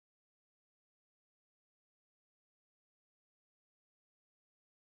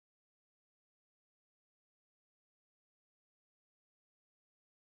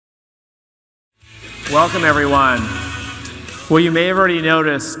Welcome, everyone. What you may have already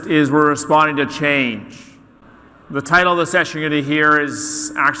noticed is we're responding to change. The title of the session you're going to hear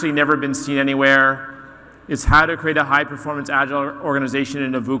is actually never been seen anywhere. It's how to create a high-performance agile organization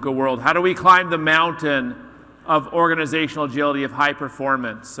in a VUCA world. How do we climb the mountain of organizational agility of high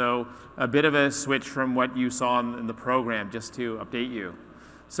performance? So a bit of a switch from what you saw in the program, just to update you.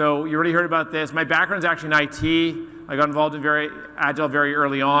 So you already heard about this. My background is actually in IT. I got involved in Agile very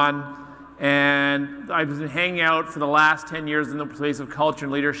early on. And I've been hanging out for the last 10 years in the place of culture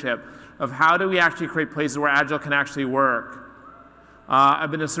and leadership of how do we actually create places where Agile can actually work. I've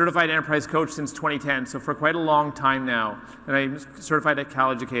been a certified enterprise coach since 2010, so for quite a long time now. And I'm certified at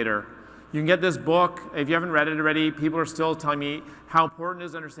Cal Educator. You can get this book. If you haven't read it already, people are still telling me how important it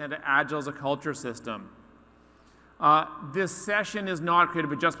is to understand that Agile is a culture system. This session is not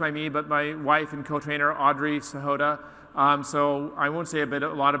created just by me, but my wife and co-trainer, Audrey Sahota. So I won't say a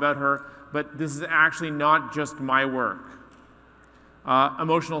lot about her, but this is actually not just my work.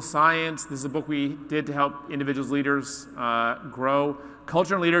 Emotional Science, this is a book we did to help individuals, leaders grow.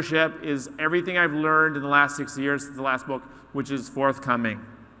 Culture and Leadership is everything I've learned in the last 6 years since the last book, which is forthcoming.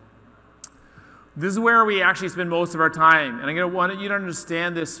 This is where we actually spend most of our time. And I'm going to want you to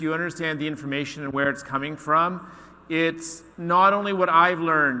understand this, you understand the information and where it's coming from. It's not only what I've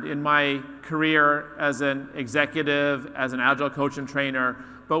learned in my career as an executive, as an Agile coach and trainer,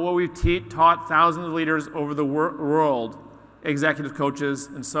 but what we've taught thousands of leaders over the world, executive coaches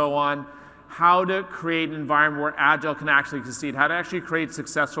and so on, how to create an environment where Agile can actually succeed, how to actually create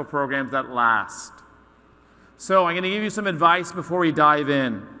successful programs that last. So I'm going to give you some advice before we dive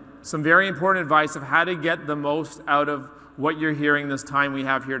in. Some very important advice of how to get the most out of what you're hearing this time we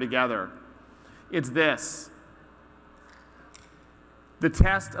have here together. It's this. The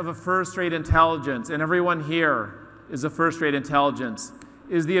test of a first-rate intelligence, and everyone here is a first-rate intelligence,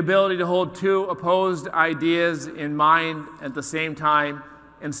 is the ability to hold two opposed ideas in mind at the same time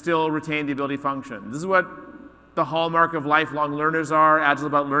and still retain the ability to function. This is what the hallmark of lifelong learners are. Agile is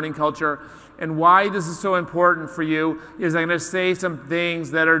about learning culture. And why this is so important for you is I'm going to say some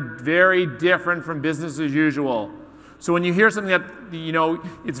things that are very different from business as usual. So when you hear something that,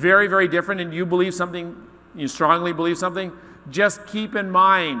 it's very, very different and you believe something, you strongly believe something, just keep in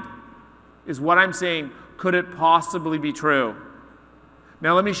mind, is what I'm saying, could it possibly be true?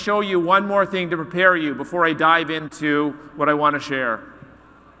 Now let me show you one more thing to prepare you before I dive into what I want to share.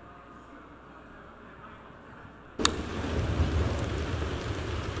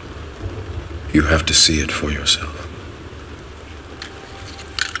 You have to see it for yourself.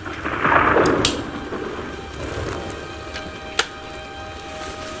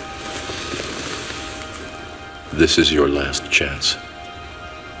 This is your last chance.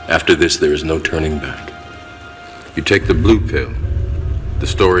 After this, there is no turning back. You take the blue pill. The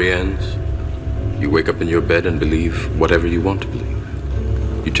story ends. You wake up in your bed and believe whatever you want to believe.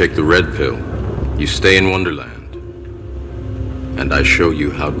 You take the red pill. You stay in Wonderland. And I show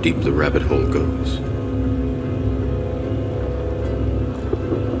you how deep the rabbit hole goes.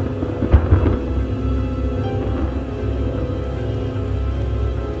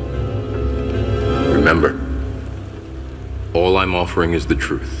 Remember, all I'm offering is the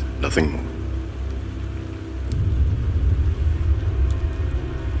truth, nothing more.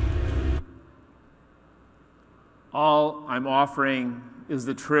 All I'm offering is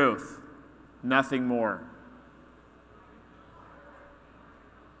the truth, nothing more.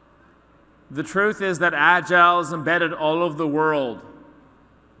 The truth is that Agile is embedded all over the world.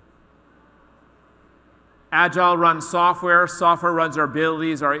 Agile runs software, software runs our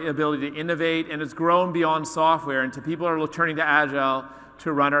abilities, our ability to innovate, and it's grown beyond software into people are turning to Agile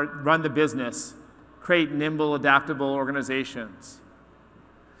to run the business, create nimble, adaptable organizations.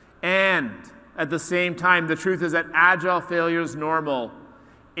 And at the same time, the truth is that Agile failure is normal.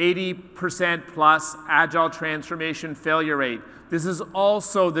 80% plus Agile transformation failure rate. This is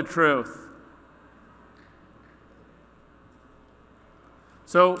also the truth.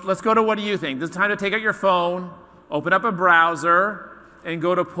 So let's go to what do you think? This is time to take out your phone, open up a browser, and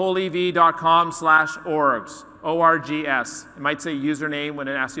go to pollev.com/orgs, O-R-G-S. It might say username when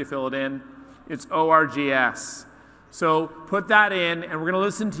it asks you to fill it in. It's O-R-G-S. So put that in, and we're going to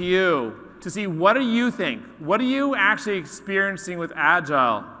listen to you to see what do you think? What are you actually experiencing with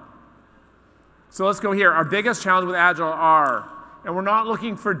Agile? So let's go here. Our biggest challenge with Agile are, and we're not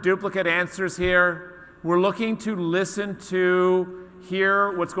looking for duplicate answers here. We're looking to listen to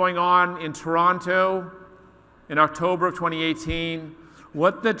hear what's going on in Toronto in October of 2018,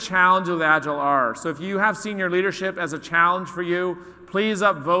 what the challenges with Agile are. So if you have senior leadership as a challenge for you, please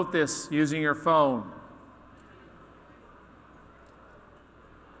upvote this using your phone.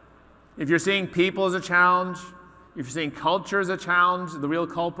 If you're seeing people as a challenge, if you're seeing culture as a challenge, the real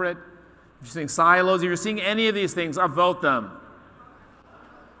culprit, if you're seeing silos, if you're seeing any of these things, upvote them.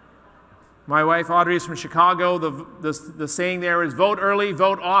 My wife Audrey is from Chicago. The saying there is vote early,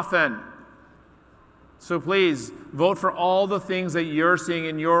 vote often. So please, vote for all the things that you're seeing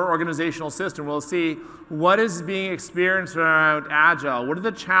in your organizational system. We'll see what is being experienced around Agile. What are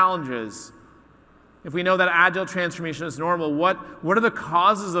the challenges? If we know that Agile transformation is normal, what are the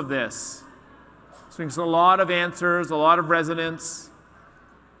causes of this? So there's a lot of answers, a lot of resonance,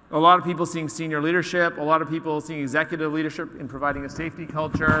 a lot of people seeing senior leadership, a lot of people seeing executive leadership in providing a safety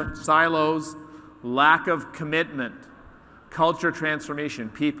culture, silos, lack of commitment, culture transformation,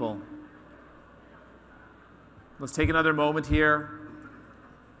 people. Let's take another moment here.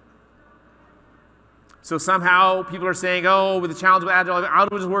 So somehow people are saying, oh, with the challenge of Agile, how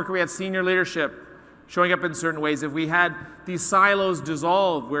do we work? We had senior leadership showing up in certain ways. If we had these silos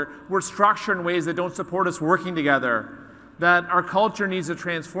dissolve, where we're structured in ways that don't support us working together, that our culture needs to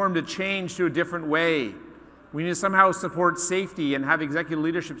transform, to change to a different way. We need to somehow support safety and have executive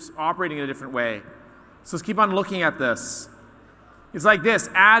leadership operating in a different way. So let's keep on looking at this. It's like this.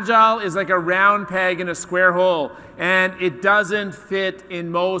 Agile is like a round peg in a square hole, and it doesn't fit in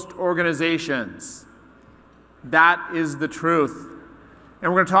most organizations. That is the truth.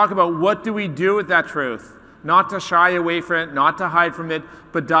 And we're going to talk about what do we do with that truth. Not to shy away from it, not to hide from it,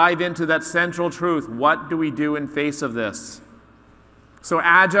 but dive into that central truth. What do we do in face of this? So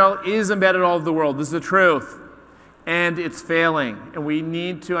Agile is embedded all over the world. This is the truth. And it's failing. And we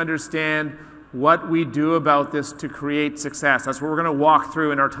need to understand what we do about this to create success. That's what we're going to walk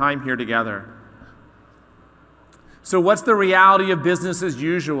through in our time here together. So what's the reality of business as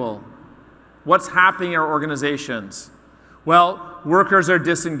usual? What's happening in our organizations? Well, workers are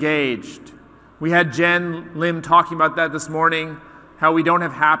disengaged. We had Jen Lim talking about that this morning, how we don't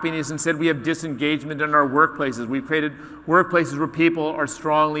have happiness, instead we have disengagement in our workplaces. We've created workplaces where people are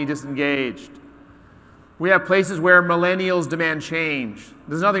strongly disengaged. We have places where millennials demand change.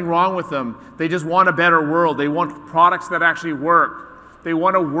 There's nothing wrong with them. They just want a better world. They want products that actually work. They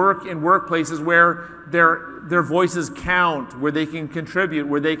want to work in workplaces where their voices count, where they can contribute,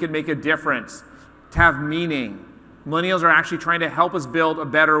 where they can make a difference, to have meaning. Millennials are actually trying to help us build a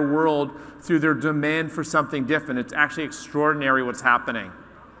better world through their demand for something different. It's actually extraordinary what's happening.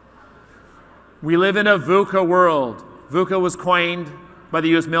 We live in a VUCA world. VUCA was coined by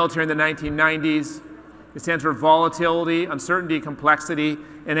the US military in the 1990s. It stands for volatility, uncertainty, complexity,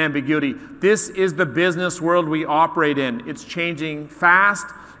 and ambiguity. This is the business world we operate in. It's changing fast,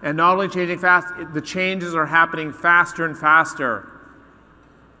 and not only changing fast, the changes are happening faster and faster.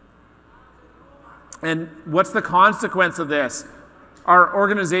 And what's the consequence of this? Our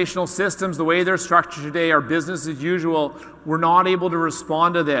organizational systems, the way they're structured today, our business as usual, we're not able to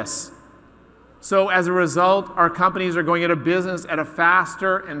respond to this. So as a result, our companies are going out of business at a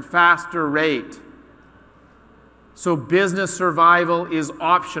faster and faster rate. So business survival is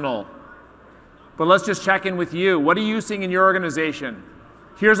optional. But let's just check in with you. What are you seeing in your organization?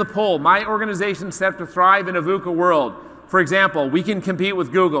 Here's a poll. My organization is set to thrive in a VUCA world. For example, we can compete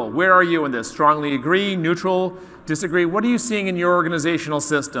with Google. Where are you in this? Strongly agree, neutral, disagree? What are you seeing in your organizational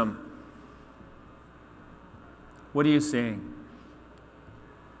system? What are you seeing?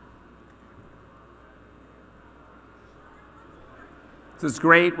 So it's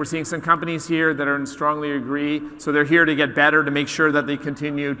great. We're seeing some companies here that are in strongly agree. So they're here to get better, to make sure that they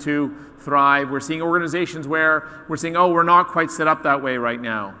continue to thrive. We're seeing organizations where we're saying, oh, we're not quite set up that way right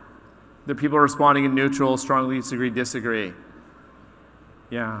now. The people are responding in neutral, strongly disagree.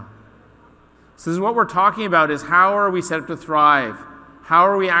 Yeah. So this is what we're talking about, is how are we set up to thrive? How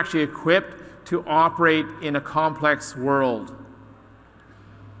are we actually equipped to operate in a complex world?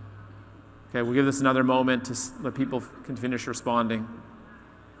 Okay, we'll give this another moment to let people can finish responding.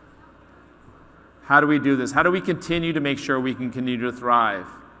 How do we do this? How do we continue to make sure we can continue to thrive?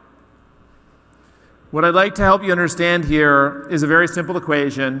 What I'd like to help you understand here is a very simple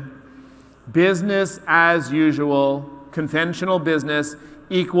equation. Business as usual, conventional business,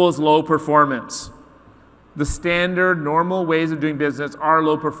 equals low performance. The standard, normal ways of doing business are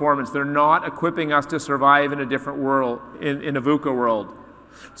low performance. They're not equipping us to survive in a different world, in a VUCA world.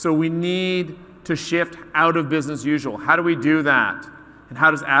 So we need to shift out of business as usual. How do we do that? And how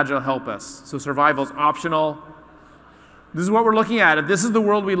does Agile help us? So survival is optional. This is what we're looking at. If this is the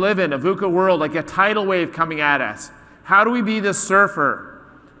world we live in, a VUCA world, like a tidal wave coming at us, how do we be the surfer?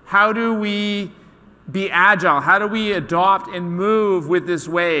 How do we be agile? How do we adopt and move with this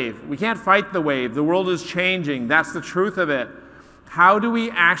wave? We can't fight the wave. The world is changing. That's the truth of it. How do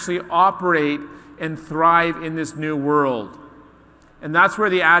we actually operate and thrive in this new world? And that's where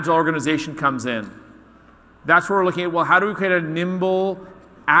the Agile organization comes in. That's where we're looking at, well, how do we create a nimble,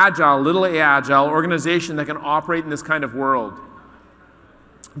 agile, little a agile organization that can operate in this kind of world?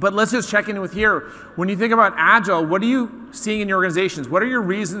 But let's just check in with here. When you think about Agile, what are you seeing in your organizations? What are your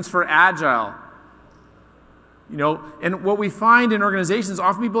reasons for Agile? You know, and what we find in organizations,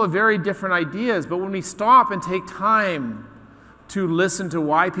 often people have very different ideas, but when we stop and take time to listen to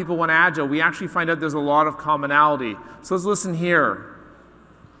why people want Agile, we actually find out there's a lot of commonality. So let's listen here.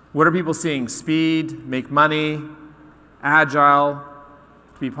 What are people seeing? Speed, make money, Agile,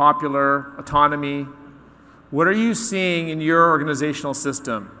 to be popular, autonomy. What are you seeing in your organizational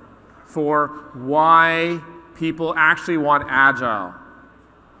system for why people actually want Agile?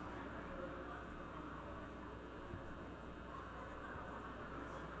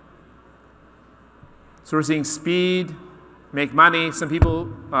 So we're seeing speed, make money. Some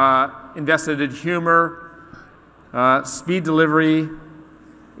people invested in humor, speed delivery,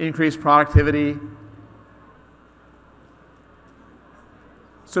 increased productivity.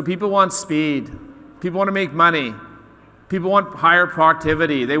 So people want speed. People want to make money. People want higher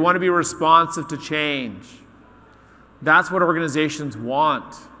productivity. They want to be responsive to change. That's what organizations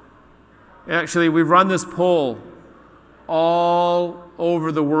want. Actually, we've run this poll all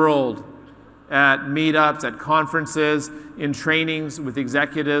over the world at meetups, at conferences, in trainings with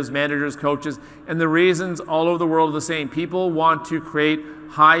executives, managers, coaches, and the reasons all over the world are the same. People want to create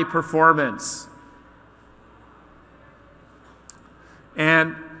high performance.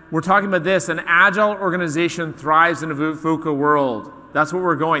 And we're talking about this, an agile organization thrives in a VUCA world. That's what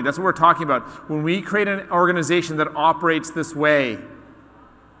we're going, that's what we're talking about. When we create an organization that operates this way,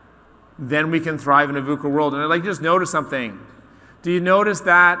 then we can thrive in a VUCA world. And I'd like to just notice something. Do you notice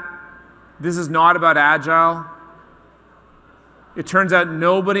that this is not about Agile? It turns out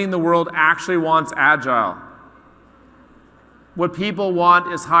nobody in the world actually wants Agile. What people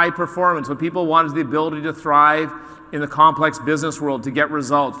want is high performance. What people want is the ability to thrive in the complex business world, to get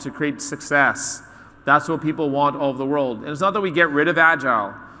results, to create success. That's what people want all over the world. And it's not that we get rid of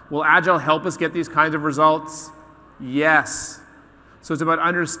Agile. Will Agile help us get these kinds of results? Yes. So it's about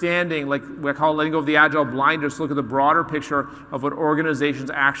understanding, like we call it letting go of the Agile blinders, to look at the broader picture of what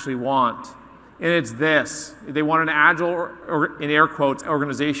organizations actually want. And it's this. They want an agile, or in air quotes,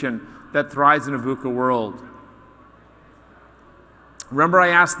 organization that thrives in a VUCA world. Remember I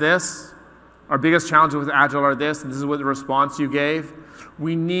asked this? Our biggest challenges with Agile are this, and this is what the response you gave.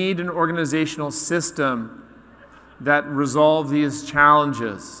 We need an organizational system that resolves these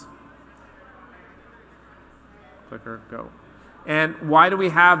challenges. Clicker, go. And why do we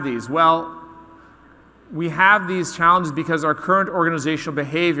have these? Well, we have these challenges because our current organizational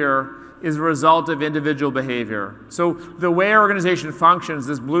behavior is a result of individual behavior. So the way our organization functions,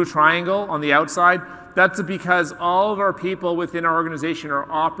 this blue triangle on the outside, that's because all of our people within our organization are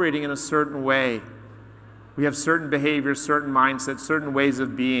operating in a certain way. We have certain behaviors, certain mindsets, certain ways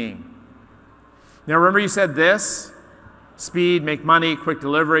of being. Now remember you said this, speed, make money, quick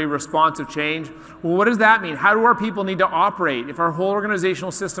delivery, responsive change. Well, what does that mean? How do our people need to operate? If our whole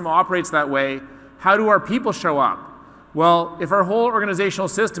organizational system operates that way, how do our people show up? Well, if our whole organizational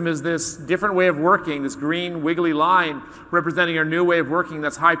system is this different way of working, this green wiggly line representing our new way of working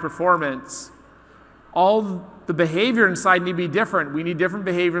that's high performance, all the behavior inside need to be different. We need different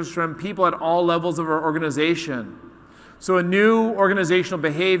behaviors from people at all levels of our organization. So a new organizational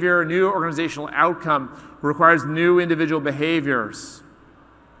behavior, a new organizational outcome requires new individual behaviors,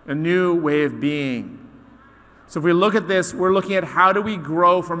 a new way of being. So if we look at this, we're looking at how do we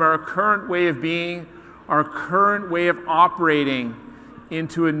grow from our current way of being, our current way of operating,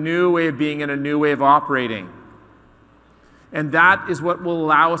 into a new way of being and a new way of operating. And that is what will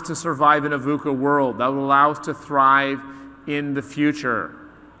allow us to survive in a VUCA world. That will allow us to thrive in the future.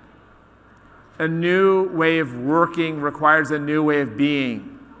 A new way of working requires a new way of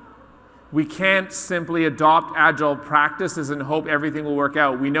being. We can't simply adopt agile practices and hope everything will work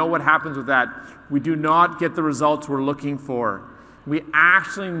out. We know what happens with that. We do not get the results we're looking for. We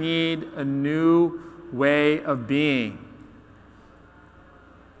actually need a new way of being.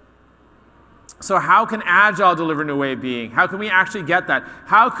 So how can Agile deliver a new way of being? How can we actually get that?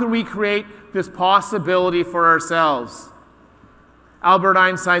 How can we create this possibility for ourselves? Albert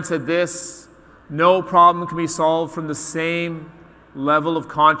Einstein said this, no problem can be solved from the same level of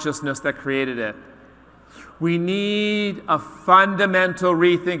consciousness that created it. We need a fundamental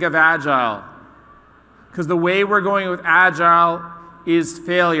rethink of Agile, because the way we're going with Agile is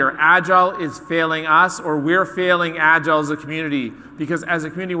failure. Agile is failing us, or we're failing Agile as a community, because as a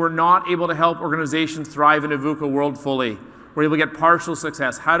community we're not able to help organizations thrive in a VUCA world fully. We're able to get partial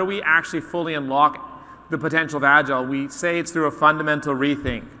success. How do we actually fully unlock the potential of Agile, we say it's through a fundamental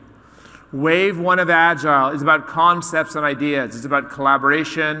rethink. Wave one of Agile is about concepts and ideas. It's about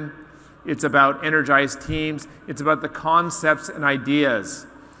collaboration. It's about energized teams. It's about the concepts and ideas.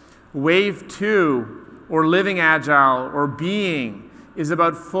 Wave two, or living Agile, or being, is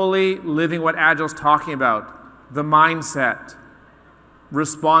about fully living what Agile's talking about. The mindset,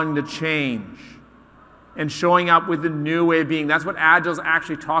 responding to change, and showing up with a new way of being. That's what Agile's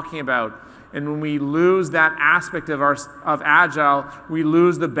actually talking about. And when we lose that aspect of Agile, we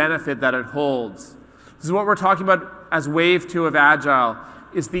lose the benefit that it holds. This is what we're talking about as wave two of Agile.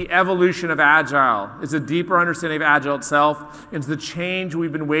 It's the evolution of Agile. It's a deeper understanding of Agile itself. It's the change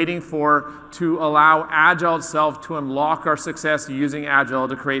we've been waiting for to allow Agile itself to unlock our success using Agile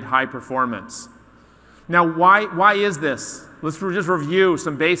to create high performance. Now, why is this? Let's just review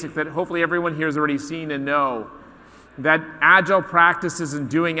some basics that hopefully everyone here has already seen and know. That Agile practices and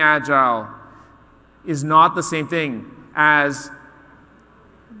doing Agile is not the same thing as,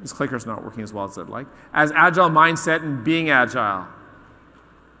 this clicker's not working as well as I'd like, as Agile mindset and being Agile.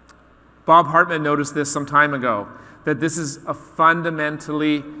 Bob Hartman noticed this some time ago, that this is a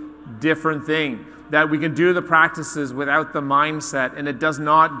fundamentally different thing, that we can do the practices without the mindset, and it does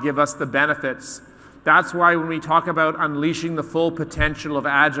not give us the benefits. That's why when we talk about unleashing the full potential of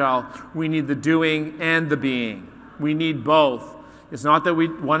Agile, we need the doing and the being. We need both. It's not that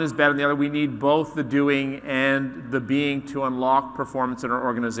one is better than the other. We need both the doing and the being to unlock performance in our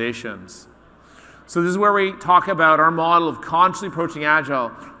organizations. So this is where we talk about our model of consciously approaching Agile.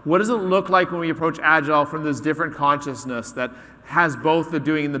 What does it look like when we approach Agile from this different consciousness that has both the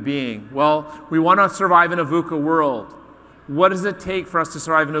doing and the being? Well, we want to survive in a VUCA world. What does it take for us to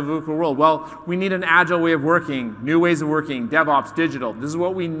survive in a VUCA world? Well, we need an Agile way of working, new ways of working, DevOps, digital. This is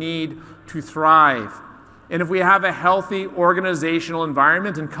what we need to thrive. And if we have a healthy organizational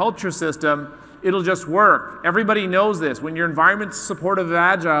environment and culture system, it'll just work. Everybody knows this. When your environment's supportive of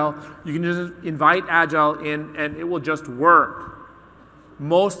Agile, you can just invite Agile in and it will just work.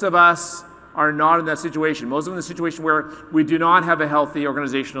 Most of us are not in that situation. Most of them in the situation where we do not have a healthy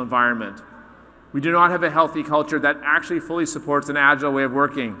organizational environment. We do not have a healthy culture that actually fully supports an Agile way of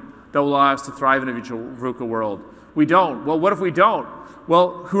working that will allow us to thrive in a VUCA world. We don't. Well, what if we don't?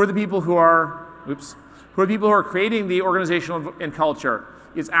 Well, who are the people who are, who are the people who are creating the organizational and culture?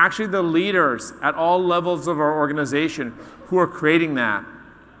 It's actually the leaders at all levels of our organization who are creating that.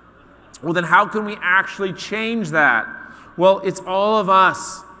 Well, then how can we actually change that? Well, it's all of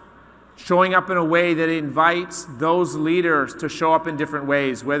us showing up in a way that invites those leaders to show up in different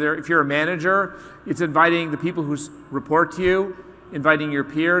ways. Whether if you're a manager, it's inviting the people who report to you, inviting your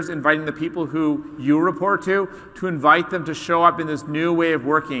peers, inviting the people who you report to invite them to show up in this new way of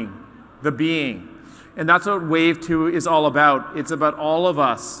working, the being. And that's what Wave 2 is all about. It's about all of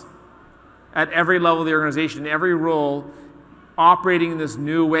us at every level of the organization, every role, operating in this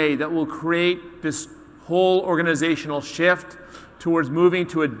new way that will create this whole organizational shift towards moving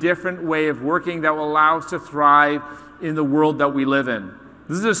to a different way of working that will allow us to thrive in the world that we live in.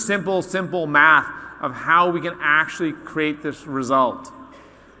 This is a simple math of how we can actually create this result.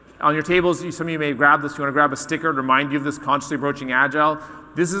 On your tables, some of you may grab this. You want to grab a sticker to remind you of this consciously approaching Agile.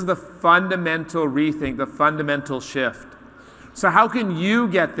 This is the fundamental rethink, the fundamental shift. So how can you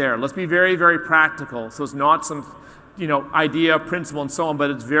get there? Let's be very, very practical. So it's not some idea, principle, and so on, but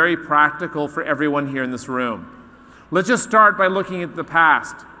it's very practical for everyone here in this room. Let's just start by looking at the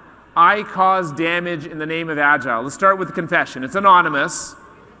past. I caused damage in the name of Agile. Let's start with the confession. It's anonymous.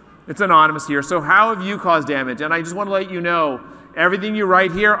 It's anonymous here. So how have you caused damage? And I just want to let you know, everything you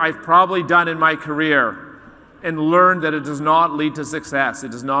write here, I've probably done in my career and learned that it does not lead to success.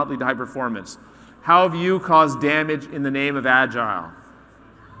 It does not lead to high performance. How have you caused damage in the name of Agile?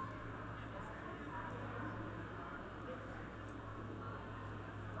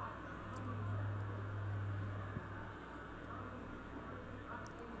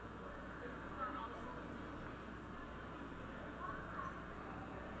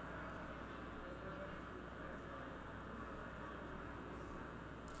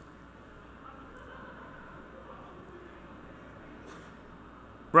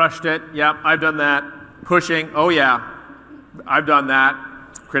 Rushed it, yep, I've done that. Pushing, oh yeah, I've done that.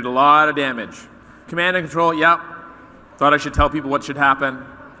 Created a lot of damage. Command and control, yep. Thought I should tell people what should happen.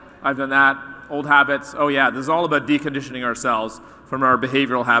 I've done that. Old habits, oh yeah, this is all about deconditioning ourselves from our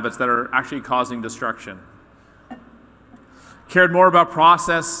behavioral habits that are actually causing destruction. Cared more about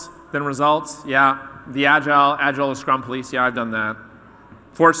process than results, yeah. The Agile or Scrum police, yeah, I've done that.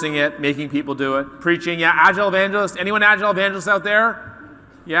 Forcing it, making people do it. Preaching, yeah, Agile evangelist. Anyone Agile evangelist out there?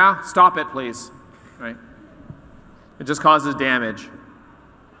 Yeah, stop it, please. Right? It just causes damage.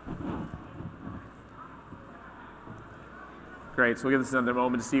 Great, so we'll give this another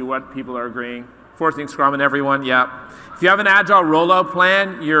moment to see what people are agreeing. Forcing Scrum and everyone, yeah. If you have an Agile rollout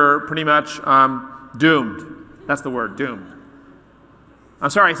plan, you're pretty much doomed. That's the word, doomed. I'm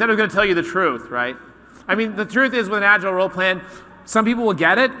sorry, I said I was going to tell you the truth, right? I mean, the truth is with an Agile role plan, some people will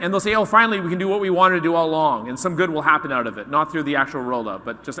get it, and they'll say, oh, finally, we can do what we wanted to do all along, and some good will happen out of it, not through the actual rollout,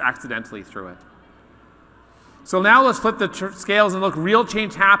 but just accidentally through it. So now let's flip the scales and look, real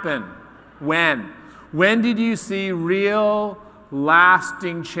change happen. When? When did you see real,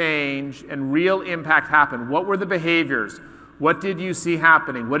 lasting change and real impact happen? What were the behaviors? What did you see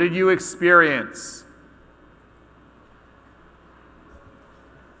happening? What did you experience?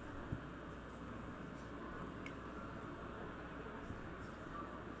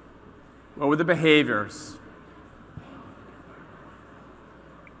 What were the behaviors?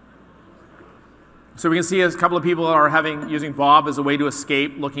 So we can see as a couple of people are using Bob as a way to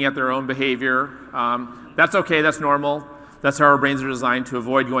escape looking at their own behavior. That's okay, that's normal. That's how our brains are designed, to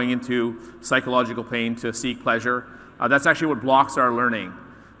avoid going into psychological pain, to seek pleasure. That's actually what blocks our learning.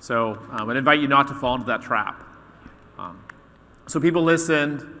 So I'd invite you not to fall into that trap. So people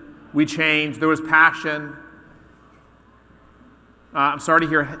listened, we changed, there was passion. I'm sorry to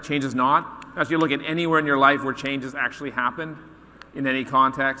hear change is not. As you look at anywhere in your life where change has actually happened in any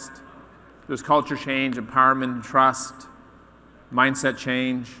context, there's culture change, empowerment, trust, mindset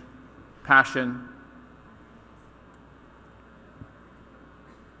change, passion.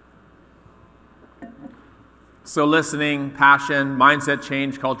 So listening, passion, mindset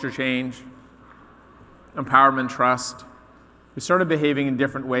change, culture change, empowerment, trust. We started behaving in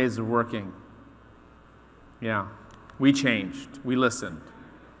different ways of working. Yeah. We changed. We listened.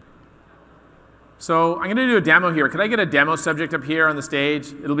 So I'm going to do a demo here. Could I get a demo subject up here on the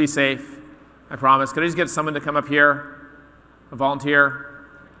stage? It'll be safe, I promise. Could I just get someone to come up here? A volunteer?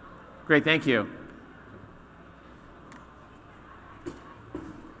 Great, thank you.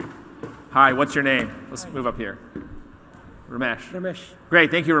 Hi, what's your name? Let's move up here. Ramesh. Ramesh. Great,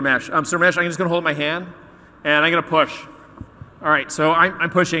 thank you, Ramesh. So Ramesh, I'm just going to hold my hand, and I'm going to push. All right, so I'm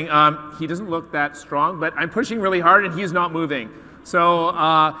pushing. He doesn't look that strong, but I'm pushing really hard, and he's not moving. So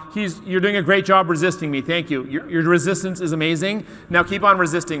you're doing a great job resisting me. Thank you. Your resistance is amazing. Now keep on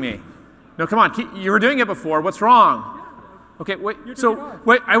resisting me. No, come on. You were doing it before. What's wrong? Okay, wait. So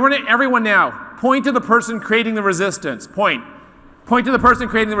wait. I want everyone now. Point to the person creating the resistance. Point. Point to the person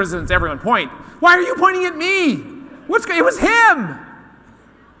creating the resistance. Everyone, point. Why are you pointing at me? It was him.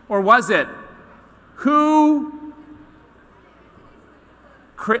 Or was it? Who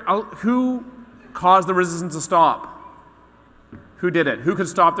caused the resistance to stop? Who did it? Who could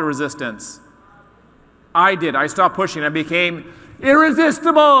stop the resistance? I did. I stopped pushing. I became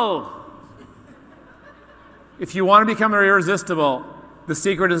irresistible. If you want to become irresistible, the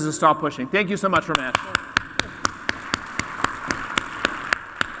secret is to stop pushing. Thank you so much, Ramesh.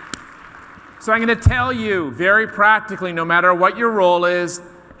 So I'm going to tell you very practically, no matter what your role is,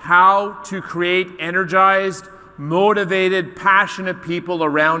 how to create energized, motivated, passionate people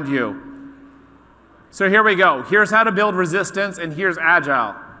around you. So here we go. Here's how to build resistance, and here's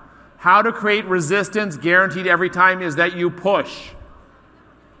Agile. How to create resistance guaranteed every time is that you push.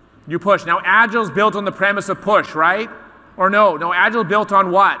 You push. Now, Agile's built on the premise of push, right? Or no? No, Agile built on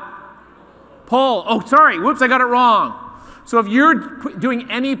what? Pull. Oh, sorry. Whoops, I got it wrong. So if you're doing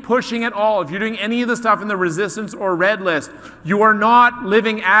any pushing at all, if you're doing any of the stuff in the resistance or red list, you are not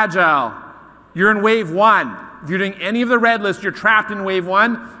living Agile. You're in wave 1. If you're doing any of the red list, you're trapped in wave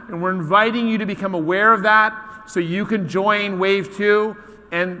 1, and we're inviting you to become aware of that so you can join wave 2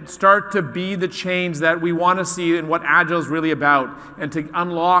 and start to be the change that we want to see and what Agile is really about, and to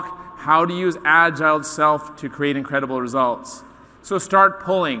unlock how to use Agile itself to create incredible results. So start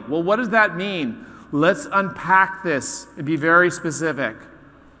pulling. Well, what does that mean? Let's unpack this and be very specific.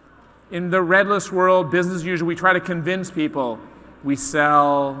 In the red list world, business as usual, we try to convince people. We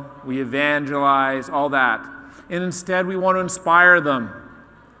sell, we evangelize, all that. And instead, we want to inspire them.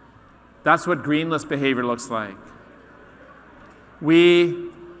 That's what green list behavior looks like.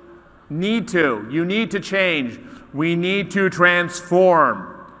 You need to change. We need to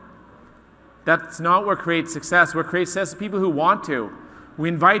transform. That's not what creates success. What creates success is people who want to. We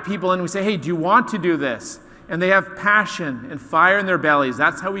invite people in and we say, hey, do you want to do this? And they have passion and fire in their bellies.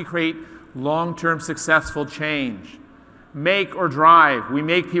 That's how we create long-term successful change. Make or drive. We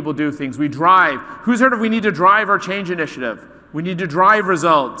make people do things. We drive. Who's heard of we need to drive our change initiative? We need to drive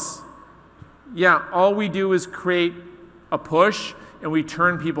results. Yeah, all we do is create a push and we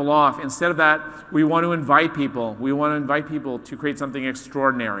turn people off. Instead of that, we want to invite people. We want to invite people to create something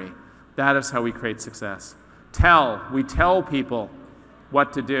extraordinary. That is how we create success. We tell people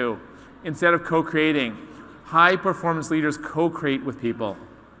what to do instead of co-creating. high-performance leaders co-create with people.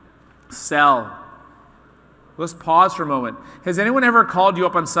 Sell. Let's pause for a moment. Has anyone ever called you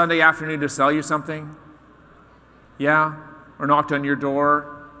up on Sunday afternoon to sell you something? Yeah? Or knocked on your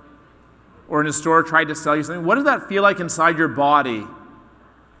door? Or in a store tried to sell you something? What does that feel like inside your body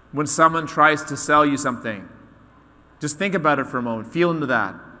when someone tries to sell you something? Just think about it for a moment. Feel into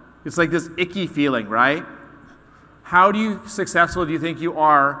that. It's like this icky feeling, right? How successful do you think you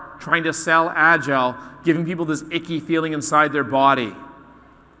are trying to sell Agile, giving people this icky feeling inside their body?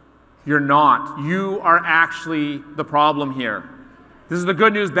 You're not. You are actually the problem here. This is the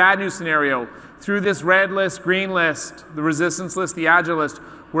good news, bad news scenario. Through this red list, green list, the resistance list, the Agile list,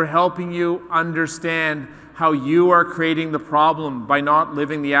 we're helping you understand how you are creating the problem by not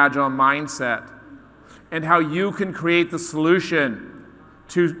living the Agile mindset, and how you can create the solution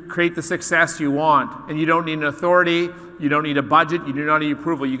to create the success you want. And you don't need an authority, you don't need a budget, you do not need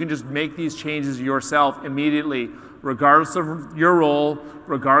approval. You can just make these changes yourself immediately, regardless of your role,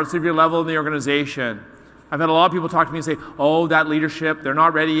 regardless of your level in the organization. I've had a lot of people talk to me and say, oh, that leadership, they're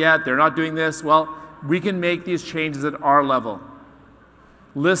not ready yet, they're not doing this. Well, we can make these changes at our level.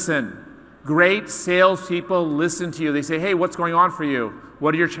 Listen. Great salespeople listen to you. They say, hey, what's going on for you?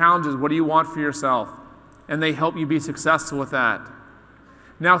 What are your challenges? What do you want for yourself? And they help you be successful with that.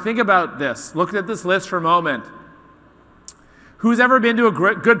 Now think about this. Look at this list for a moment. Who's ever been to a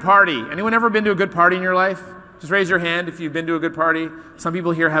good party? Anyone ever been to a good party in your life? Just raise your hand if you've been to a good party. Some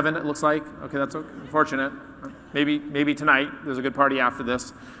people here haven't, it looks like. Okay, that's unfortunate. Maybe tonight there's a good party after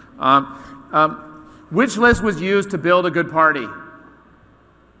this. Which list was used to build a good party?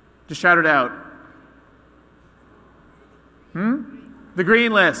 Just shout it out. The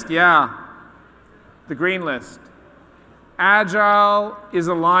green list, yeah. The green list. Agile is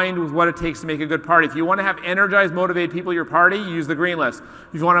aligned with what it takes to make a good party. If you want to have energized, motivated people at your party, you use the green list.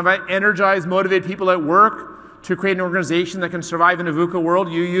 If you want to have energized, motivated people at work to create an organization that can survive in a VUCA world,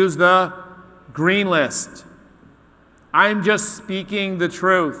 you use the green list. I'm just speaking the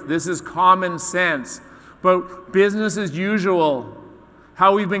truth. This is common sense. But business as usual,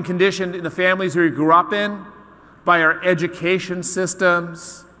 how we've been conditioned in the families we grew up in, by our education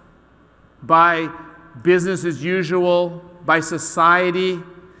systems, by business as usual, by society,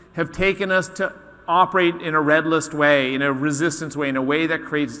 have taken us to operate in a red list way, in a resistance way, in a way that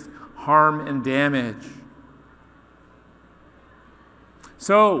creates harm and damage.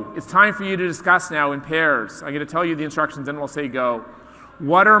 So it's time for you to discuss now in pairs. I'm going to tell you the instructions, then we'll say go.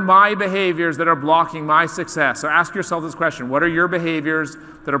 What are my behaviors that are blocking my success? So ask yourself this question. What are your behaviors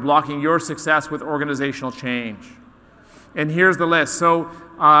that are blocking your success with organizational change? And here's the list. So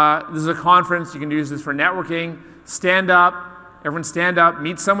this is a conference. You can use this for networking. Stand up. Everyone stand up.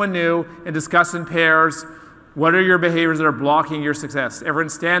 Meet someone new and discuss in pairs. What are your behaviors that are blocking your success? Everyone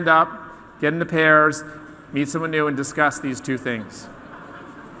stand up. Get into pairs. Meet someone new and discuss these two things.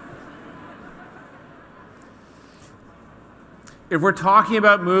 If we're talking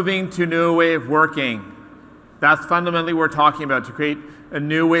about moving to a new way of working, that's fundamentally what we're talking about, to create a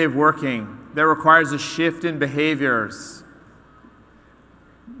new way of working that requires a shift in behaviors.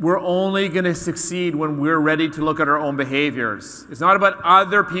 We're only going to succeed when we're ready to look at our own behaviors. It's not about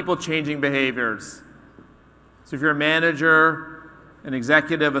other people changing behaviors. So if you're a manager, an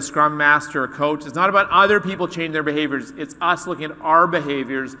executive, a scrum master, a coach, it's not about other people changing their behaviors. It's us looking at our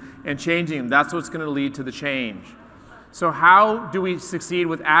behaviors and changing them. That's what's going to lead to the change. So how do we succeed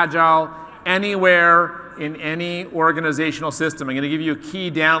with Agile anywhere in any organizational system? I'm going to give you a key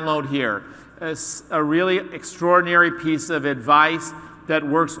download here. It's a really extraordinary piece of advice that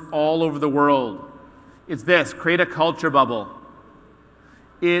works all over the world. It's this: create a culture bubble.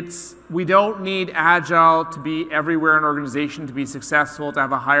 We don't need Agile to be everywhere in an organization to be successful, to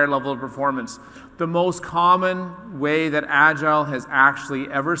have a higher level of performance. The most common way that Agile has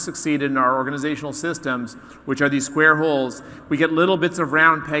actually ever succeeded in our organizational systems, which are these square holes, we get little bits of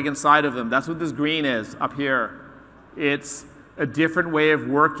round peg inside of them. That's what this green is up here. It's a different way of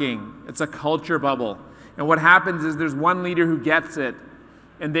working. It's a culture bubble. And what happens is there's one leader who gets it,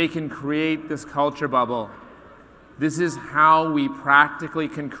 and they can create this culture bubble. This is how we practically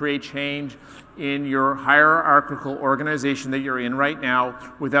can create change in your hierarchical organization that you're in right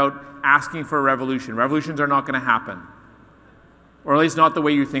now without asking for a revolution. Revolutions are not going to happen, or at least not the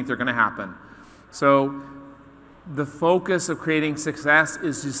way you think they're going to happen. So the focus of creating success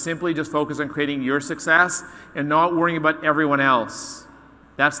is to simply just focus on creating your success and not worrying about everyone else.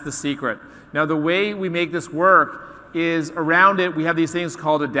 That's the secret. Now, the way we make this work is around it, we have these things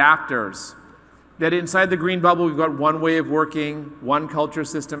called adapters. that inside the green bubble, we've got one way of working, one culture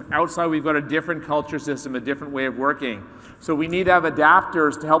system. Outside, we've got a different culture system, a different way of working. So we need to have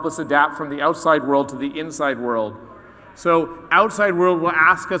adapters to help us adapt from the outside world to the inside world. So outside world will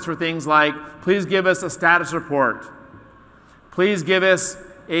ask us for things like, please give us a status report. Please give us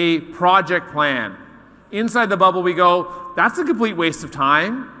a project plan. Inside the bubble, we go, that's a complete waste of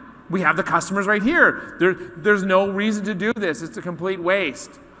time. We have the customers right here. There's no reason to do this. It's a complete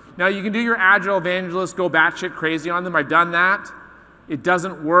waste. Now, you can do your Agile evangelist, go batshit crazy on them. I've done that. It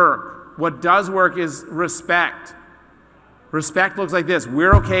doesn't work. What does work is respect. Respect looks like this.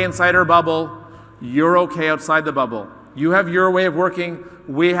 We're okay inside our bubble. You're okay outside the bubble. You have your way of working.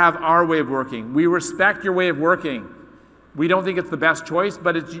 We have our way of working. We respect your way of working. We don't think it's the best choice,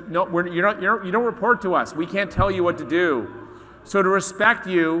 but you don't report to us. We can't tell you what to do. So to respect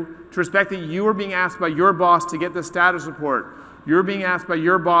that you are being asked by your boss to get the status report, you're being asked by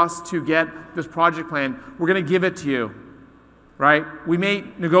your boss to get this project plan, we're going to give it to you, right? We may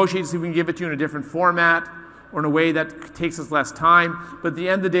negotiate to see if we can give it to you in a different format or in a way that takes us less time, but at the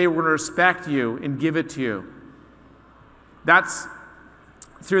end of the day, we're going to respect you and give it to you. That's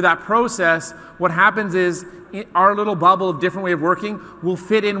through that process, what happens is our little bubble of different way of working will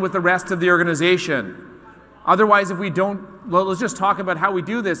fit in with the rest of the organization. Otherwise, if we don't, well, let's just talk about how we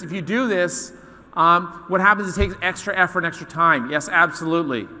do this. If you do this, what happens is it takes extra effort and extra time. Yes,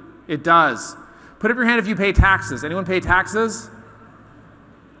 absolutely. It does. Put up your hand if you pay taxes. Anyone pay taxes?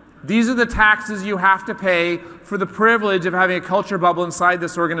 These are the taxes you have to pay for the privilege of having a culture bubble inside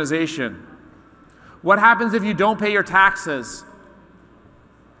this organization. What happens if you don't pay your taxes?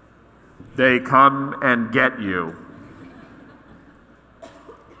 They come and get you.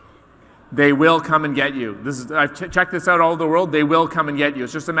 They will come and get you. I've checked this out all over the world. They will come and get you.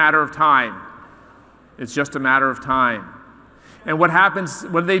 It's just a matter of time. It's just a matter of time. And what happens,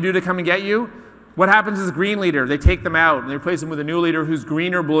 what do they do to come and get you? What happens is the green leader, they take them out and they replace them with a new leader who's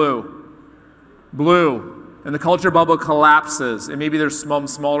green or blue. Blue. And the culture bubble collapses. And maybe there's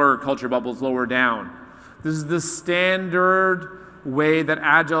smaller culture bubbles lower down. This is the standard way that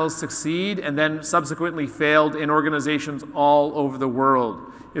Agiles succeed and then subsequently failed in organizations all over the world.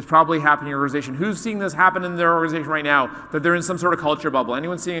 It's probably happening in your organization. Who's seeing this happen in their organization right now? That they're in some sort of culture bubble.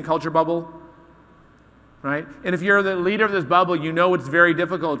 Anyone seeing a culture bubble? Right? And if you're the leader of this bubble, you know it's very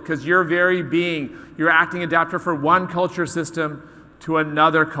difficult because your very being, you're acting adapter for one culture system to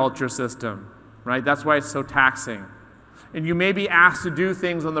another culture system. Right? That's why it's so taxing. And you may be asked to do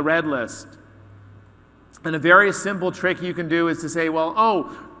things on the red list. And a very simple trick you can do is to say, well,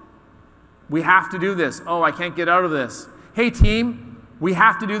 oh, we have to do this. Oh, I can't get out of this. Hey, team, we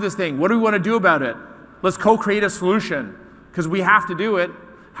have to do this thing. What do we want to do about it? Let's co-create a solution because we have to do it.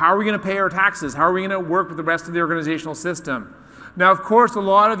 How are we going to pay our taxes? How are we going to work with the rest of the organizational system? Now, of course, a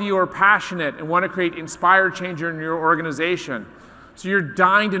lot of you are passionate and want to create inspired change in your organization. So you're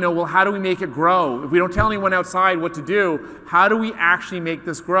dying to know, well, how do we make it grow? If we don't tell anyone outside what to do, how do we actually make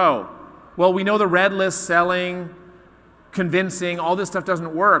this grow? Well, we know the red list, selling, convincing, all this stuff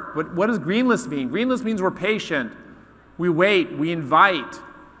doesn't work. But what does green list mean? Green list means we're patient. We wait, we invite.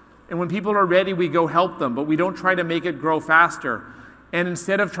 And when people are ready, we go help them. But we don't try to make it grow faster. And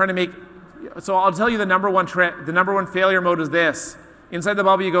instead of trying to make, so I'll tell you the number one failure mode is this. Inside the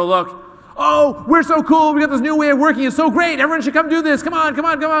bubble, you go, look, oh, we're so cool. We got this new way of working. It's so great. Everyone should come do this. Come on, come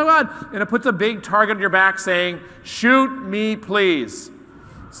on, come on, come on. And it puts a big target on your back saying, shoot me, please.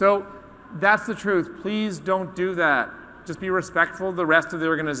 So that's the truth. Please don't do that. Just be respectful of the rest of the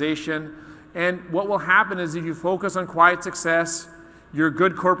organization. And what will happen is if you focus on quiet success, you're a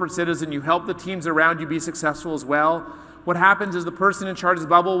good corporate citizen, you help the teams around you be successful as well. What happens is the person in charge of the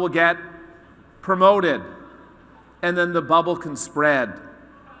bubble will get promoted. And then the bubble can spread.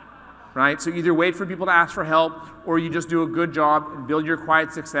 Right? So either wait for people to ask for help or you just do a good job and build your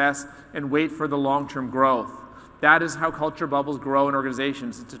quiet success and wait for the long-term growth. That is how culture bubbles grow in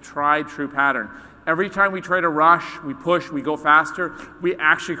organizations. It's a tried, true pattern. Every time we try to rush, we push, we go faster, we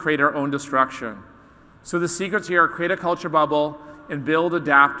actually create our own destruction. So the secrets here are create a culture bubble and build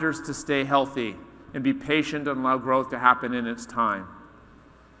adapters to stay healthy and be patient and allow growth to happen in its time.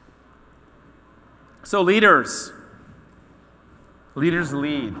 So leaders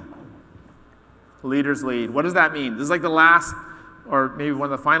lead. Leaders lead. What does that mean? This is like the last, or maybe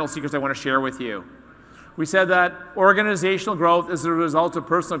one of the final secrets I want to share with you. We said that organizational growth is a result of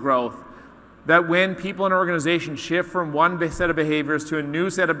personal growth. That when people in an organization shift from one set of behaviors to a new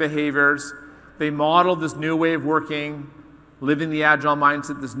set of behaviors, they model this new way of working, living the Agile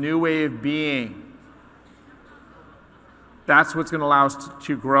mindset, this new way of being. That's what's going to allow us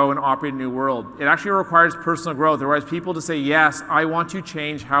to grow and operate in a new world. It actually requires personal growth. It requires people to say, yes, I want to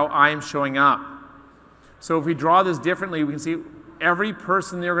change how I am showing up. So if we draw this differently, we can see every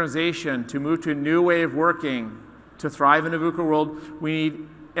person in the organization, to move to a new way of working, to thrive in a VUCA world, we need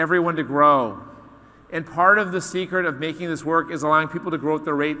everyone to grow. And part of the secret of making this work is allowing people to grow at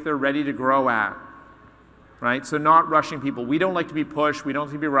the rate they're ready to grow at. Right? So not rushing people. We don't like to be pushed. We don't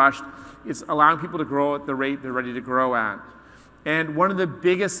like to be rushed. It's allowing people to grow at the rate they're ready to grow at. And one of the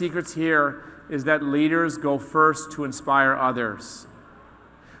biggest secrets here is that leaders go first to inspire others.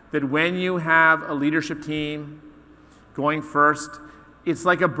 That when you have a leadership team going first, it's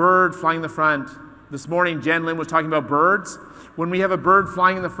like a bird flying in the front. This morning, Jen Lin was talking about birds. When we have a bird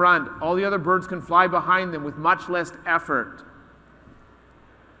flying in the front, all the other birds can fly behind them with much less effort.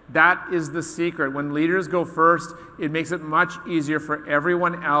 That is the secret. When leaders go first, it makes it much easier for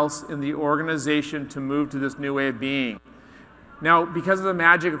everyone else in the organization to move to this new way of being. Now, because of the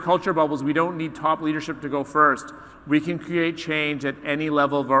magic of culture bubbles, we don't need top leadership to go first. We can create change at any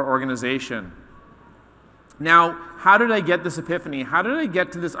level of our organization. Now, how did I get this epiphany? How did I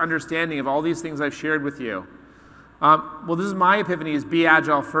get to this understanding of all these things I've shared with you? Well, this is my epiphany, is be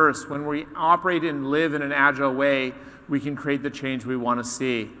agile first. When we operate and live in an agile way, we can create the change we want to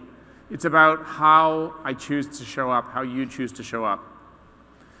see. It's about how I choose to show up, how you choose to show up.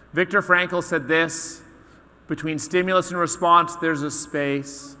 Viktor Frankl said this: between stimulus and response, there's a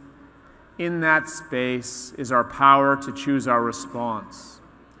space. In that space is our power to choose our response.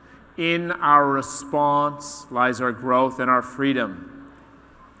 In our response lies our growth and our freedom.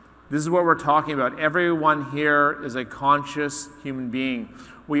 This is what we're talking about. Everyone here is a conscious human being.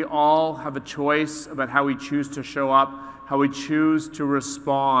 We all have a choice about how we choose to show up, how we choose to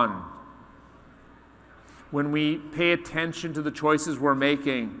respond. When we pay attention to the choices we're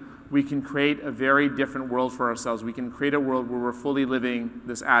making, we can create a very different world for ourselves. We can create a world where we're fully living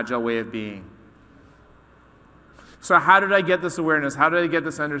this agile way of being. So how did I get this awareness? How did I get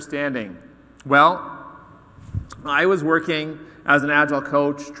this understanding? Well, I was working as an agile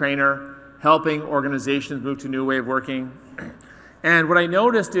coach, trainer, helping organizations move to a new way of working. And what I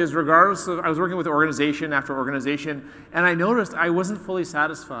noticed is, regardless of, I was working with organization after organization, and I noticed I wasn't fully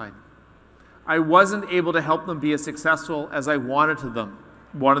satisfied. I wasn't able to help them be as successful as I wanted them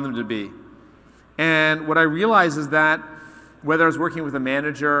to be. And what I realized is that whether I was working with a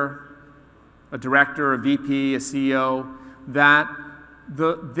manager, a director, a VP, a CEO, that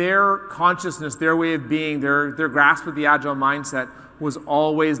their consciousness, their way of being, their grasp of the agile mindset was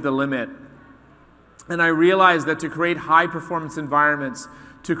always the limit. And I realized that to create high-performance environments,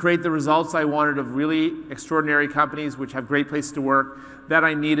 to create the results I wanted of really extraordinary companies which have great places to work, that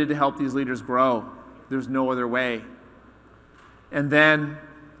I needed to help these leaders grow. There's no other way. And then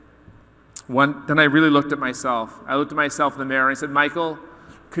I really looked at myself. I looked at myself in the mirror and I said, Michael,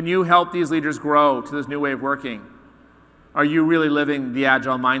 can you help these leaders grow to this new way of working? Are you really living the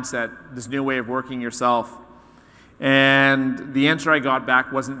agile mindset, this new way of working yourself? And the answer I got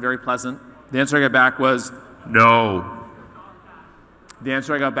back wasn't very pleasant. The answer I got back was, no. The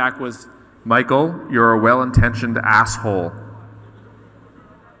answer I got back was, Michael, you're a well-intentioned asshole.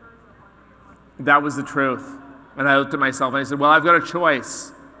 That was the truth. And I looked at myself and I said, well, I've got a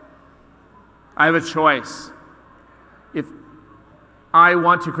choice. I have a choice. If I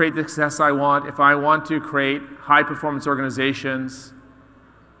want to create the success I want, if I want to create high-performance organizations,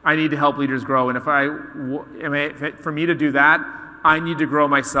 I need to help leaders grow. And for me to do that, I need to grow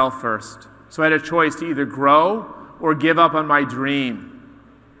myself first. So I had a choice to either grow or give up on my dream.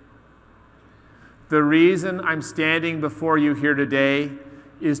 The reason I'm standing before you here today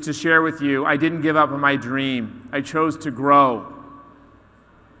is to share with you, I didn't give up on my dream. I chose to grow.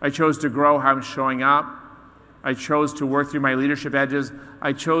 I chose to grow how I'm showing up. I chose to work through my leadership edges.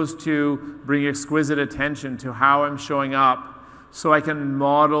 I chose to bring exquisite attention to how I'm showing up so I can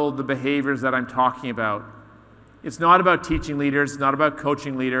model the behaviors that I'm talking about. It's not about teaching leaders. It's not about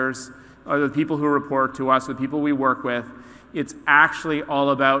coaching leaders or the people who report to us, the people we work with. It's actually all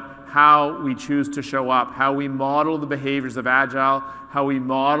about how we choose to show up, how we model the behaviors of Agile, how we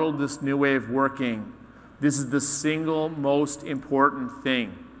model this new way of working. This is the single most important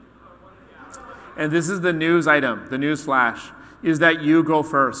thing. And this is the news item, the news flash, is that you go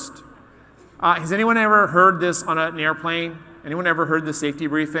first. Has anyone ever heard this on an airplane? Anyone ever heard the safety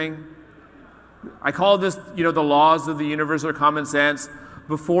briefing? I call this, the laws of the universe or common sense.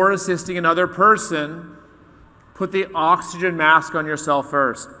 Before assisting another person, put the oxygen mask on yourself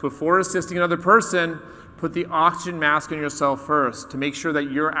first. Before assisting another person, put the oxygen mask on yourself first to make sure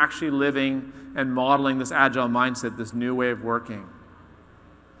that you're actually living and modeling this agile mindset, this new way of working.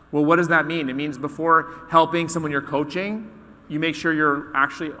 Well, what does that mean? It means before helping someone you're coaching, you make sure you're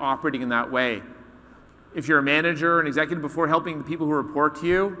actually operating in that way. If you're a manager, an executive, before helping the people who report to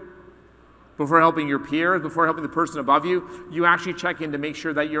you, before helping your peers, before helping the person above you, you actually check in to make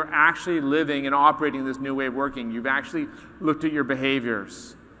sure that you're actually living and operating this new way of working. You've actually looked at your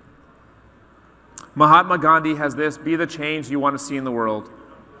behaviors. Mahatma Gandhi has this: be the change you want to see in the world.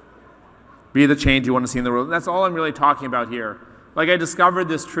 Be the change you want to see in the world. And that's all I'm really talking about here. Like, I discovered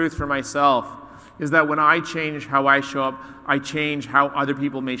this truth for myself, is that when I change how I show up, I change how other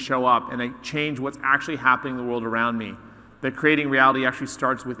people may show up, and I change what's actually happening in the world around me. That creating reality actually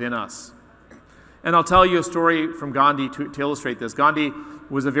starts within us. And I'll tell you a story from Gandhi to illustrate this. Gandhi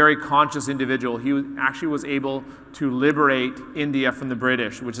was a very conscious individual. He actually was able to liberate India from the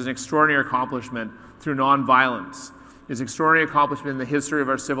British, which is an extraordinary accomplishment through nonviolence. It's an extraordinary accomplishment in the history of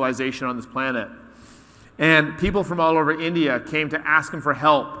our civilization on this planet. And people from all over India came to ask him for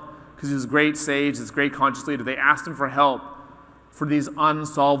help, because he was a great sage, this great conscious leader. They asked him for help for these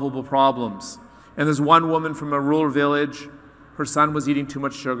unsolvable problems. And there's one woman from a rural village. Her son was eating too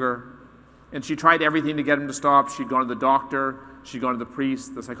much sugar, and she tried everything to get him to stop. She'd gone to the doctor, she'd gone to the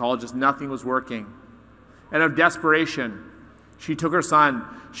priest, the psychologist. Nothing was working. And out of desperation, she took her son.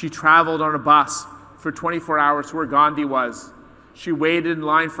 She traveled on a bus for 24 hours to where Gandhi was. She waited in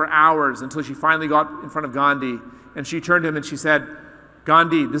line for hours until she finally got in front of Gandhi. And she turned to him and she said,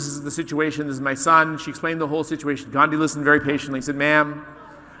 "Gandhi, this is the situation. This is my son." She explained the whole situation. Gandhi listened very patiently. He said, "Ma'am,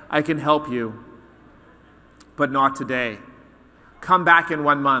 I can help you, but not today. Come back in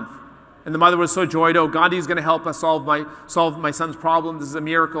 1 month." And the mother was so joyed. "Oh, Gandhi's going to help us solve my son's problem. This is a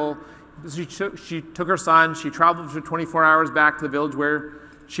miracle." She took her son. She traveled for 24 hours back to the village where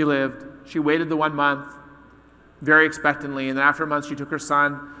she lived. She waited the 1 month very expectantly. And then after a month, she took her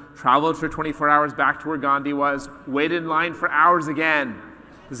son, traveled for 24 hours back to where Gandhi was, waited in line for hours again.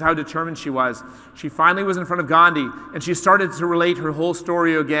 This is how determined she was. She finally was in front of Gandhi, and she started to relate her whole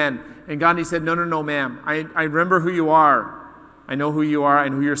story again. And Gandhi said, "No, no, no, ma'am. I remember who you are. I know who you are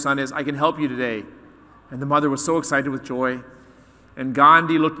and who your son is. I can help you today." And the mother was so excited with joy. And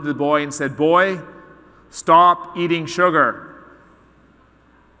Gandhi looked at the boy and said, "Boy, stop eating sugar."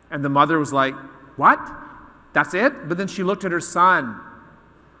 And the mother was like, "What? That's it?" But then she looked at her son,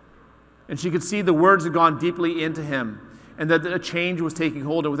 and she could see the words had gone deeply into him, and that a change was taking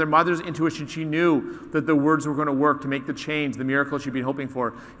hold. And with her mother's intuition, she knew that the words were going to work to make the change, the miracle she'd been hoping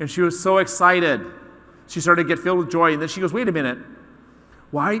for. And she was so excited. She started to get filled with joy. And then she goes, "Wait a minute.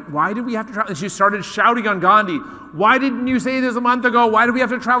 Why did we have to travel?" And she started shouting on Gandhi. "Why didn't you say this a month ago? Why do we have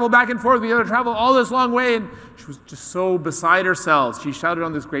to travel back and forth? We have to travel all this long way." And she was just so beside herself. She shouted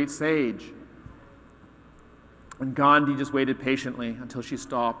on this great sage. And Gandhi just waited patiently until she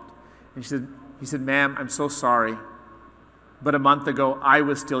stopped. And he said, "Ma'am, I'm so sorry. But a month ago, I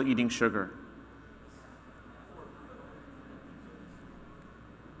was still eating sugar."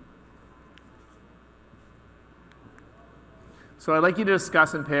 So I'd like you to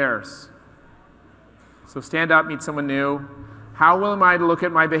discuss in pairs. So stand up, meet someone new. How willing am I to look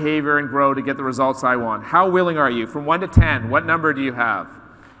at my behavior and grow to get the results I want? How willing are you? From 1 to 10, what number do you have?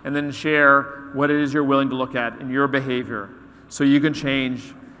 And then share what it is you're willing to look at in your behavior so you can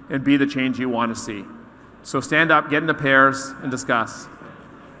change and be the change you want to see. So stand up, get into pairs, and discuss.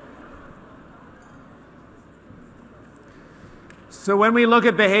 So when we look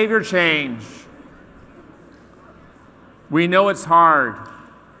at behavior change, we know it's hard.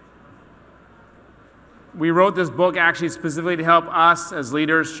 We wrote this book actually specifically to help us as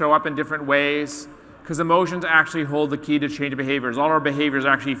leaders show up in different ways, because emotions actually hold the key to change behaviors. All our behaviors are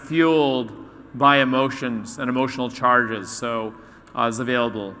actually fueled by emotions and emotional charges, so is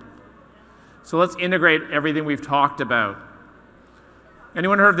available. So let's integrate everything we've talked about.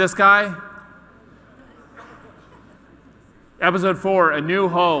 Anyone heard of this guy? Episode 4, A New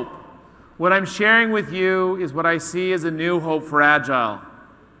Hope. What I'm sharing with you is what I see as a new hope for Agile.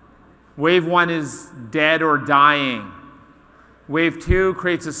 Wave 1 is dead or dying. Wave 2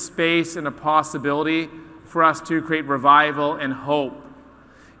 creates a space and a possibility for us to create revival and hope.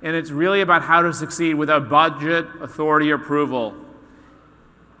 And it's really about how to succeed without budget, authority, or approval.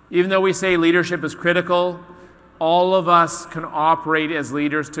 Even though we say leadership is critical, all of us can operate as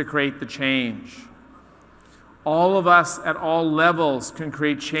leaders to create the change. All of us at all levels can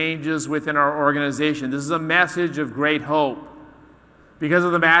create changes within our organization. This is a message of great hope. Because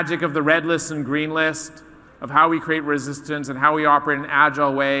of the magic of the red list and green list, of how we create resistance and how we operate in an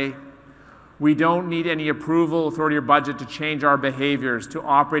agile way, we don't need any approval, authority, or budget to change our behaviors, to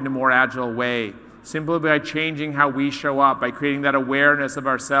operate in a more agile way. Simply by changing how we show up, by creating that awareness of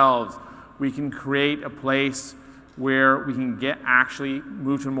ourselves, we can create a place where we can actually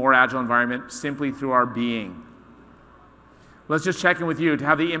move to a more agile environment simply through our being. Let's just check in with you. To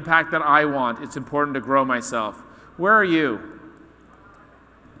have the impact that I want, it's important to grow myself. Where are you?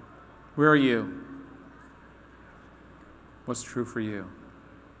 Where are you? What's true for you?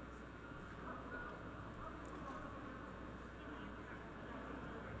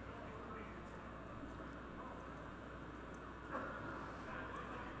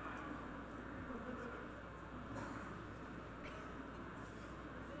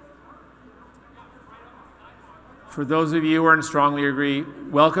 For those of you who are in strongly agree,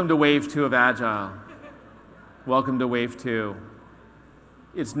 welcome to Wave 2 of Agile. Welcome to Wave 2.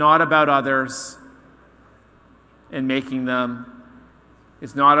 It's not about others and making them.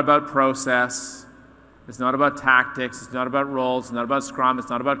 It's not about process. It's not about tactics. It's not about roles. It's not about Scrum. It's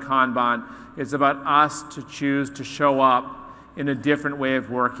not about Kanban. It's about us to choose to show up in a different way of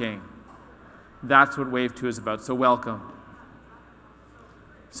working. That's what Wave 2 is about. So welcome.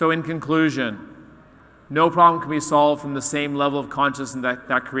 So in conclusion, no problem can be solved from the same level of consciousness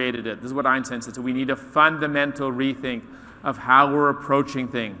that created it. This is what Einstein said. So we need a fundamental rethink of how we're approaching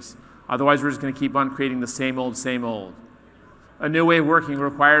things. Otherwise, we're just going to keep on creating the same old, same old. A new way of working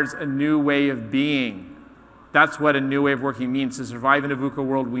requires a new way of being. That's what a new way of working means. To survive in a VUCA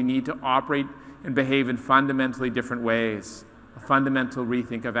world, we need to operate and behave in fundamentally different ways. A fundamental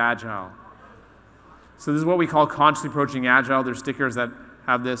rethink of Agile. So this is what we call consciously approaching Agile. There's stickers that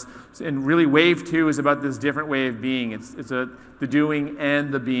have this. And really, Wave 2 is about this different way of being. It's the doing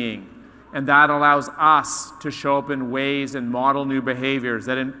and the being. And that allows us to show up in ways and model new behaviors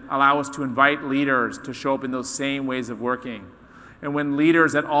that allow us to invite leaders to show up in those same ways of working. And when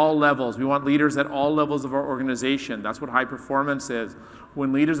leaders at all levels, we want leaders at all levels of our organization. That's what high performance is.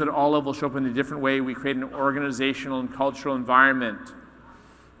 When leaders at all levels show up in a different way, we create an organizational and cultural environment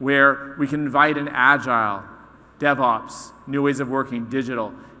where we can invite an Agile, DevOps, new ways of working,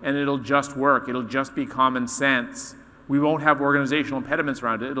 digital, and it'll just work. It'll just be common sense. We won't have organizational impediments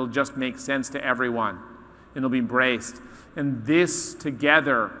around it. It'll just make sense to everyone. It'll be embraced. And this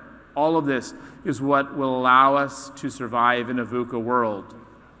together, all of this, is what will allow us to survive in a VUCA world.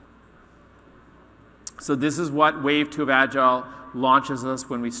 So this is what Wave 2 of Agile launches us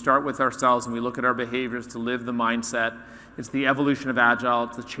when we start with ourselves and we look at our behaviors to live the mindset. It's the evolution of Agile.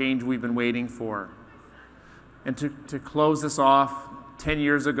 It's the change we've been waiting for. And to close this off, 10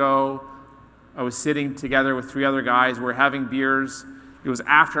 years ago, I was sitting together with 3 other guys. We were having beers. It was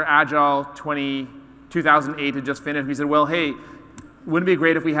after Agile 2008 had just finished. We said, well, hey, wouldn't it be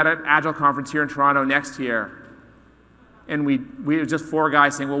great if we had an Agile conference here in Toronto next year? And we were just 4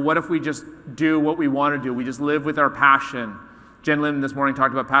 guys saying, well, what if we just do what we want to do? We just live with our passion. Jen Lim this morning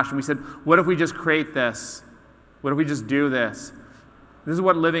talked about passion. We said, what if we just create this? What if we just do this? This is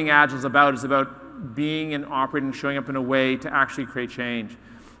what living Agile is about. It's about being and operating, showing up in a way to actually create change.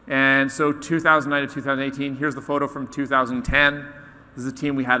 And so 2009 to 2018, here's the photo from 2010. This is the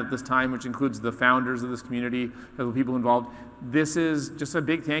team we had at this time, which includes the founders of this community, the people involved. This is just a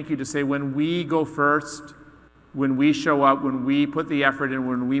big thank you to say when we go first, when we show up, when we put the effort in,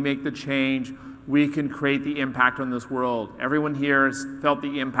 when we make the change, we can create the impact on this world. Everyone here has felt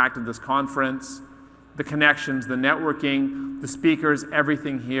the impact of this conference, the connections, the networking, the speakers,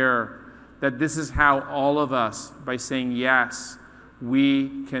 everything here. That this is how all of us, by saying yes,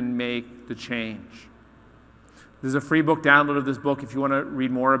 we can make the change. There's a free book download of this book if you want to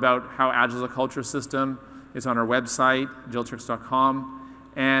read more about how Agile is a culture system. It's on our website,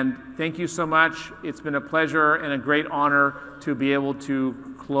 agiletricks.com. And thank you so much. It's been a pleasure and a great honor to be able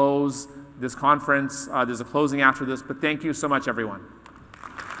to close this conference. There's a closing after this, but thank you so much, everyone.